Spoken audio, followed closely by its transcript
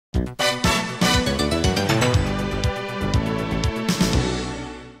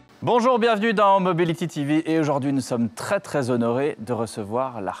Bonjour, bienvenue dans Mobility TV et aujourd'hui nous sommes très honorés de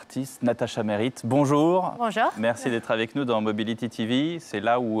recevoir l'artiste Natacha Merritt. Bonjour. Bonjour. Merci d'être avec nous dans Mobility TV. C'est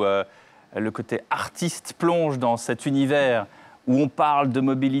là où le côté artiste plonge dans cet univers où on parle de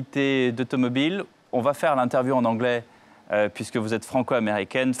mobilité, d'automobile. On va faire l'interview en anglais puisque vous êtes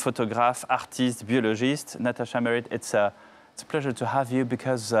franco-américaine, photographe, artiste, biologiste. Natacha Merritt, it's a pleasure to have you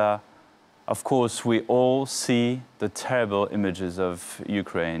because of course, we all see the terrible images of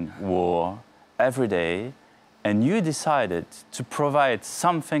Ukraine war every day, and you decided to provide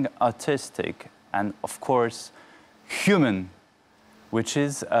something artistic and, of course, human, which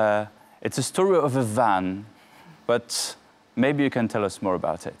is it's a story of a van, but maybe you can tell us more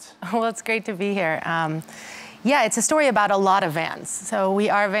about it. Well, it's great to be here. Yeah, it's a story about a lot of vans. So we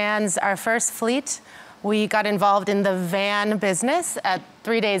are vans, our first fleet. We got involved in the van business at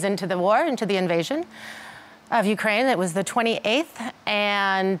 3 days into the war, into the invasion of Ukraine. It was the 28th,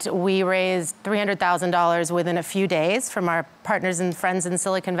 and we raised $300,000 within a few days from our partners and friends in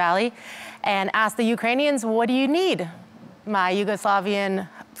Silicon Valley and asked the Ukrainians, what do you need? My Yugoslavian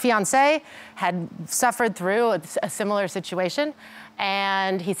fiancé had suffered through a similar situation,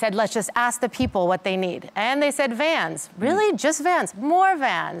 and he said, let's just ask the people what they need. And they said, vans. Really? Just vans? More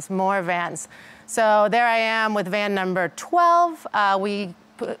vans, more vans. So there I am with van number 12.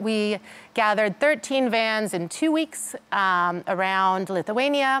 We gathered 13 vans in 2 weeks around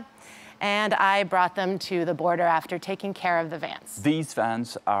Lithuania, and I brought them to the border after taking care of the vans. These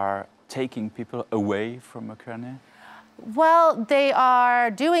vans are taking people away from Ukraine? Well, they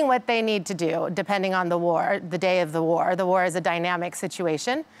are doing what they need to do, depending on the war, the day of the war. The war is a dynamic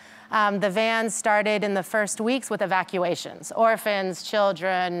situation. The vans started in the first weeks with evacuations, orphans,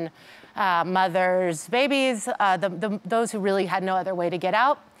 children, mothers, babies, those who really had no other way to get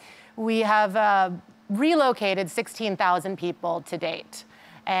out. We have relocated 16,000 people to date.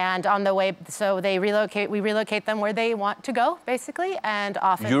 And on the way, so we relocate them where they want to go, basically, and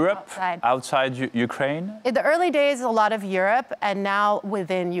often Europe, outside Ukraine? In the early days, a lot of Europe, and now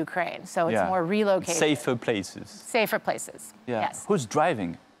within Ukraine. So it's more relocated. Safer places. Safer places, yes. Who's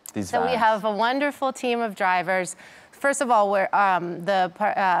driving these vans? So we have a wonderful team of drivers. First of all, we're the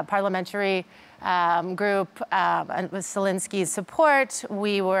parliamentary group, and with Zelensky's support,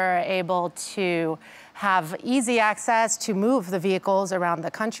 we were able to have easy access to move the vehicles around the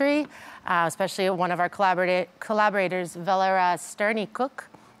country, especially one of our collaborators, Valera Sternichuk.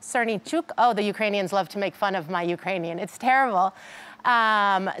 Oh, the Ukrainians love to make fun of my Ukrainian. It's terrible.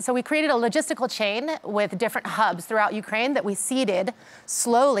 So we created a logistical chain with different hubs throughout Ukraine that we seeded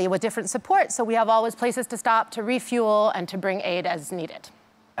slowly with different support. So we have always places to stop, to refuel, and to bring aid as needed.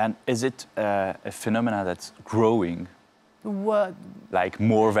 And is it a phenomenon that's growing? What? Like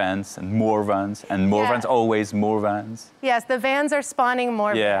more vans and more vans and more vans, always more vans? Yes, the vans are spawning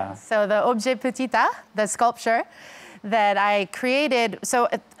more vans. So the objet petita, the sculpture that I created, so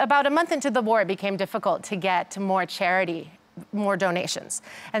about a month into the war, it became difficult to get more charity, more donations.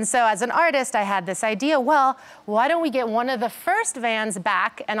 And so as an artist, I had this idea, well, why don't we get one of the first vans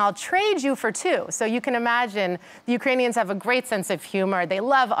back and I'll trade you for two. So you can imagine the Ukrainians have a great sense of humor. They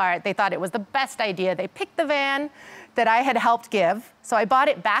love art. They thought it was the best idea. They picked the van that I had helped give. So I bought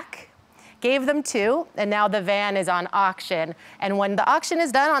it back, gave them two, and now the van is on auction. And when the auction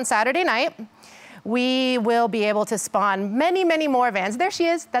is done on Saturday night, we will be able to spawn many more vans. There she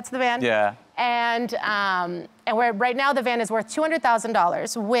is, that's the van. Yeah. And right now the van is worth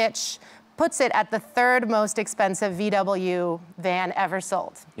 $200,000, which puts it at the third most expensive VW van ever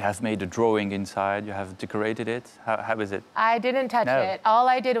sold. You have made a drawing inside, you have decorated it. How is it? I didn't touch it. All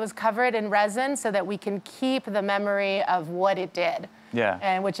I did was cover it in resin so that we can keep the memory of what it did. Yeah.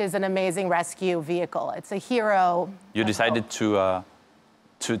 And which is an amazing rescue vehicle. It's a hero. You decided to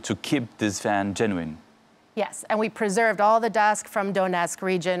keep this van genuine. Yes, and we preserved all the dust from Donetsk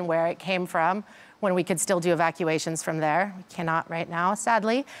region where it came from, when we could still do evacuations from there. We cannot right now,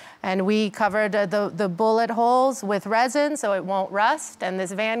 sadly. And we covered the bullet holes with resin so it won't rust, and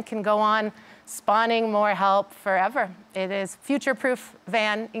this van can go on spawning more help forever. It is future-proof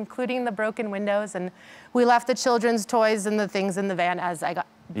van, including the broken windows, and we left the children's toys and the things in the van as I got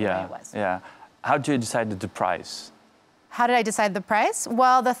the way it was. Yeah. How did you decide the price? How did I decide the price?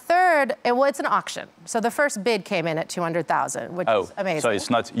 Well, the third, it's an auction. So the first bid came in at $200,000, which is amazing. So it's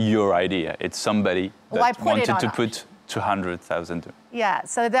not your idea. It's somebody that wanted to put $200,000. Yeah,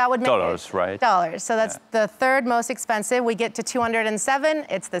 so that would make dollars, right? Dollars. So that's the third most expensive. We get to 207,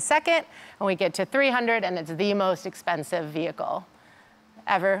 it's the second, and we get to 300, and it's the most expensive vehicle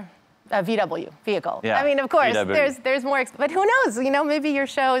ever a VW vehicle. Yeah, I mean, of course, VW. there's more, but who knows? You know, maybe your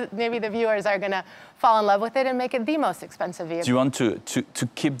show, maybe the viewers are going to fall in love with it and make it the most expensive vehicle. Do you want to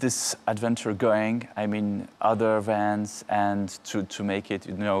keep this adventure going? I mean, other vans, and to make it,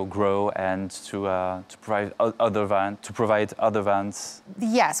 you know, grow, and to provide other vans?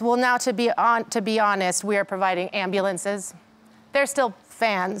 Yes. Well, now to be honest, we are providing ambulances. They're still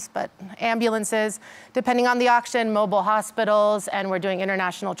vans, but ambulances, depending on the auction, mobile hospitals, and we're doing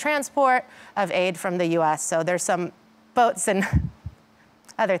international transport of aid from the US. So there's some boats and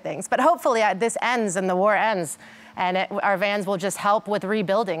other things. But hopefully this ends and the war ends, and our vans will just help with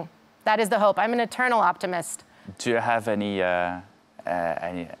rebuilding. That is the hope. I'm an eternal optimist. Do you have a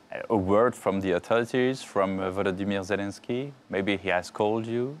word from the authorities, from Volodymyr Zelensky? Maybe he has called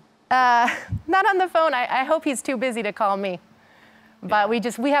you? Not on the phone. I hope he's too busy to call me. But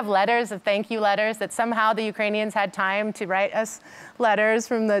we have letters of thank you letters that somehow the Ukrainians had time to write us letters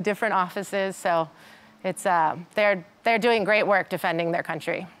from the different offices. So it's they're doing great work defending their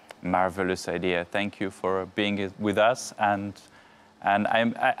country. Marvelous idea. Thank you for being with us, and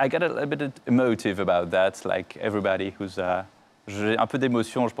I get a little bit emotive about that, like everybody who's. J'ai un peu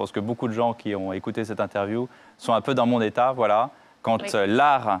d'émotion. Je pense que beaucoup de gens qui ont écouté cette interview sont un peu dans mon état, voilà. Quand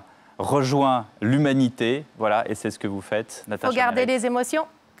l'art rejoint l'humanité, voilà, et c'est ce que vous faites, Natacha Merritt. Il faut garder les émotions.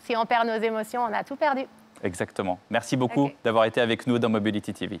 Si on perd nos émotions, on a tout perdu. Exactement. Merci beaucoup d'avoir été avec nous dans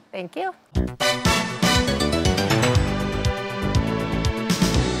Mobility TV. Thank you.